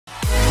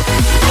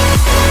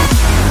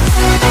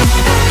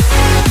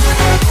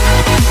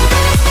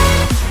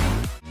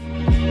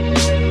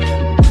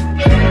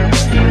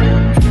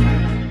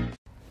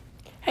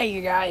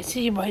guys, it's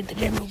your boy the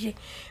dramacitc.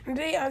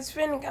 Today I'm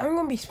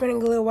gonna be spending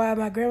a little while at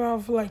my grandma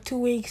for like 2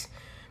 weeks.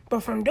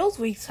 But from those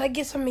weeks, I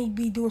guess I may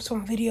be doing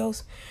some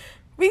videos.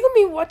 We're gonna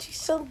be watching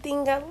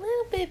something a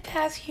little bit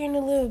past here and a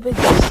little bit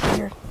this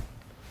here.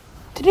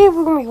 Today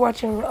we're gonna be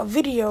watching a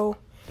video.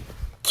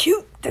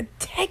 Cute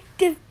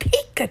Detective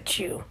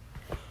Pikachu.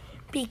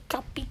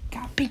 Pika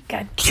Pika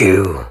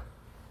Pikachu.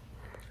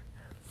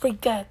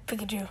 Freak that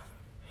Pikachu.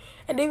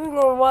 And then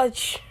we're gonna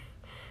watch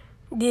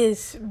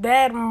this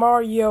Bad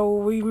Mario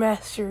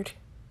remastered.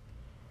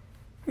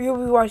 We'll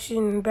be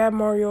watching Bad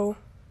Mario.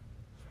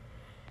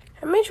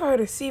 I may try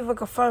to see if I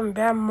can find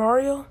Bad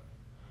Mario.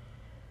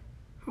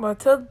 But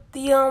till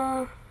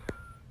the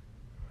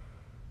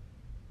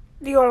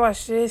we gonna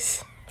watch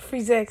this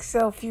Frieza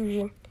XL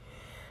Fusion.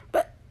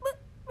 But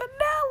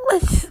now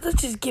let's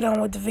just get on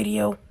with the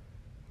video.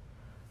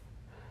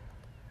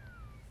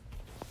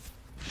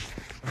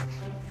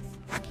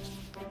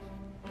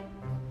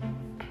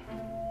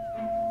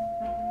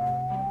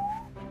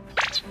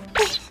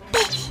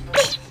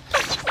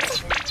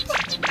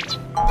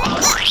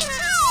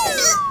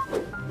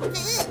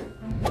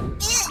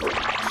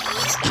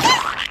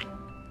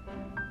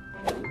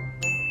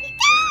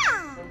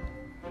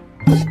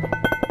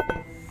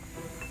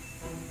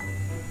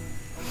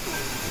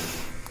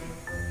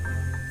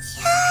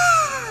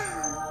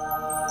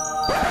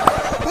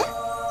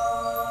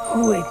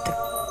 Wait,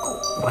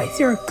 why is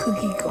there a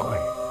cookie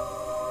going?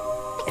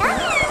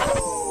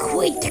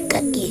 Quit the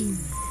cookie.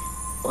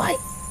 What?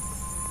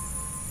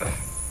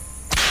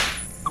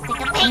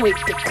 Wait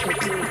the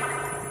cookie.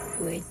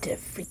 Wait the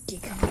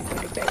freaking cookie.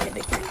 Put it back in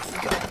the cookie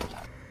go.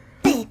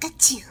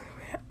 Pekachu.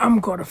 I'm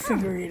gonna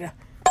figure it out.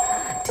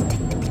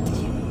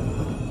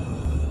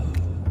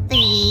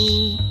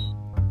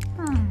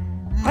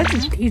 Why is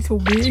his teeth so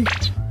big?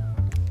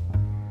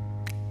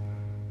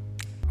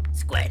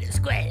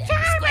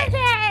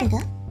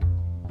 Pika.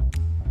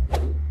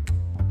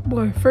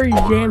 Boy, furry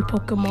Jan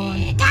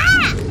Pokemon.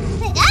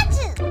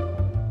 Pekachu.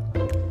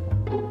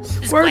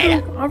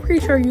 Squirtle, I'm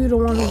pretty sure you the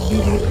one who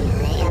beat it.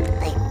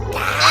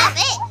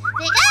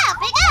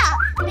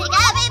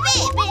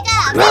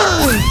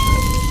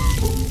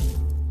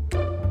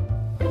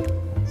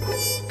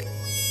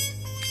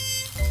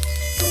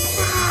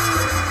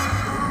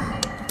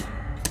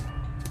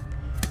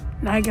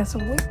 Now I got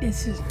some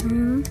witnesses.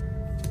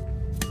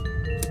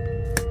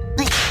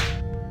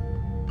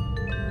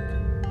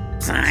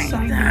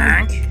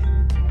 Psyduck.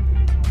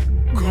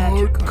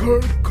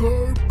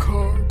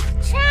 Card.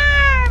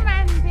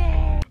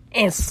 Charmander.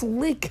 And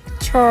Slick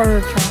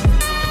Charmander.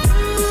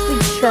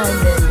 Slick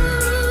Charmander.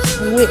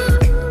 Slick.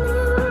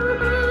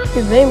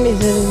 His name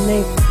isn't his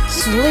name.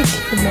 Slick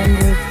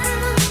Charmander.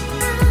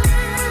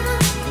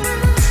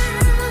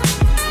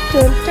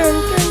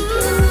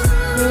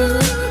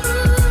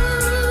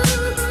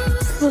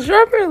 So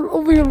Charmander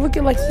over here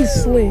looking like he's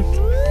slick.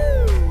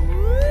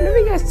 And then we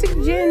got 6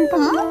 Gen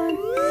Pokemon.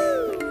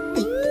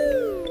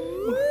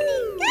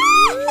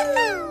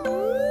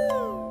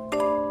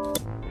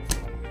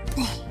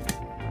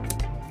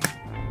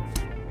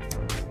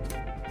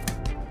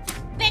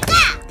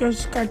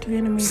 There's cartoon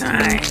animation.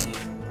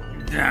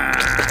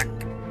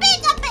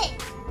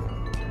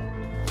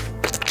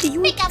 Did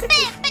you eat the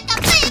cookie?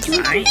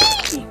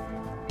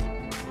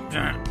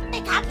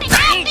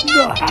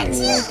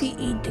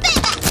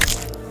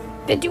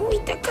 Did you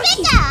eat the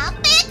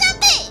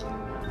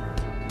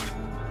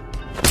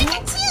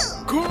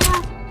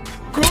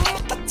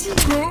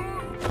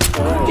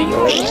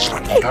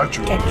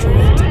Pekachu.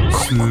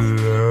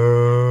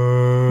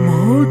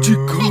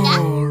 Magical.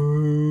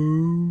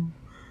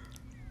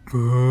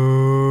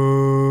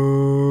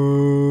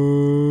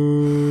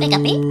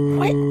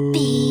 What?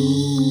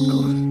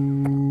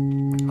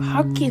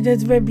 How cute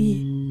this baby?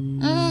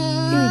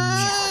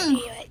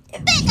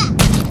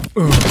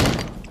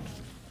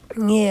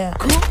 Yeah.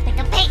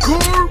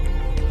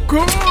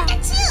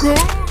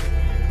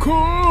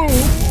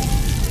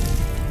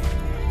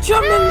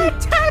 Charmander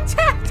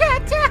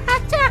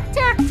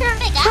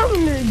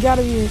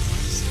gotta be a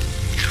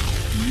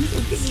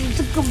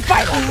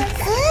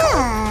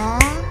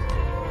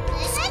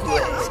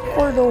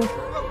Squirtle.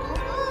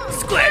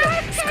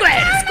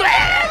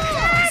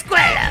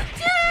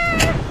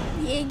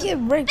 Yeah, get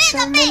wrecked,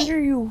 Charmander,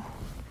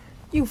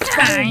 you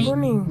fire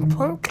burning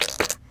punk.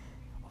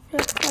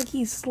 Looks like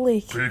he's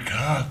slick.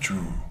 Pekachu.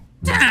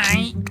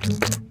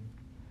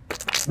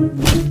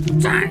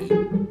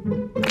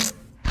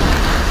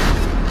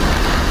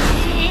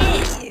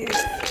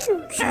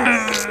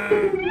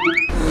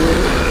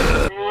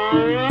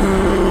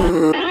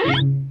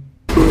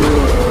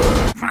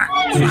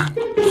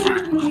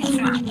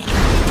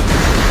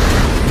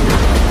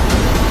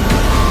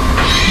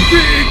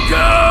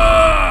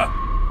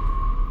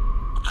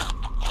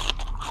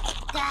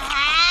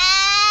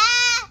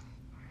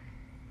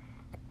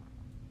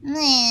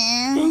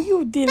 And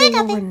you did it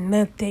over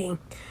nothing.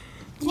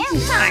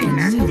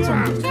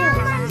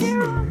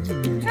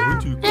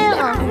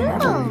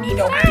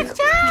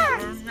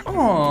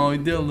 Oh,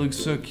 they look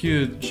so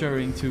cute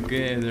sharing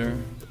together.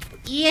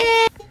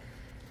 Yeah.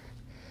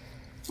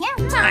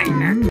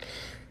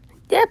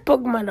 That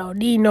Pokemon don't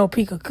need no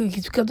Pika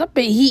cookies because I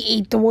bet he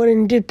ate the one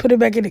and just put it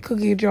back in the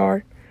cookie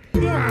jar.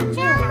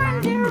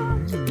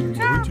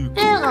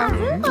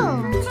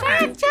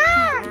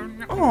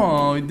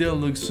 Oh, they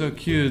look so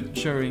cute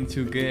sharing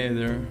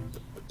together.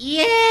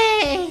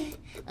 Yay!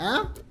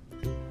 Huh?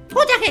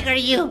 Who the heck are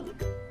you?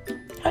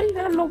 How you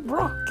not know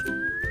Brock?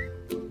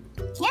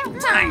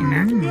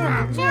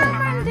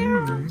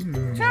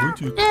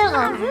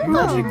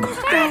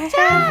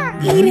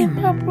 Eating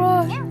my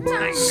Brock.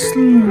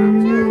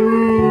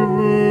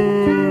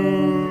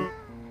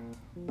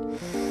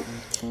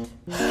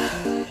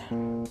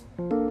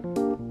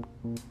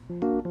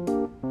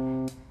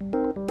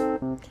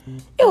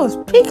 It was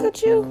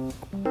Pikachu.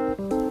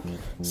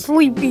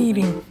 Sleep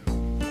eating.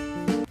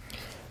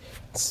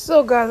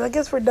 So guys, I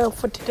guess we're done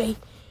for today.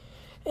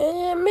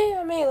 And I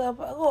may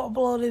go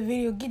upload this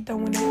video, get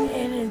done with it,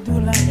 and do a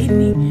lot of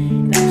editing.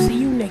 And I'll see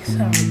you next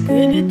time.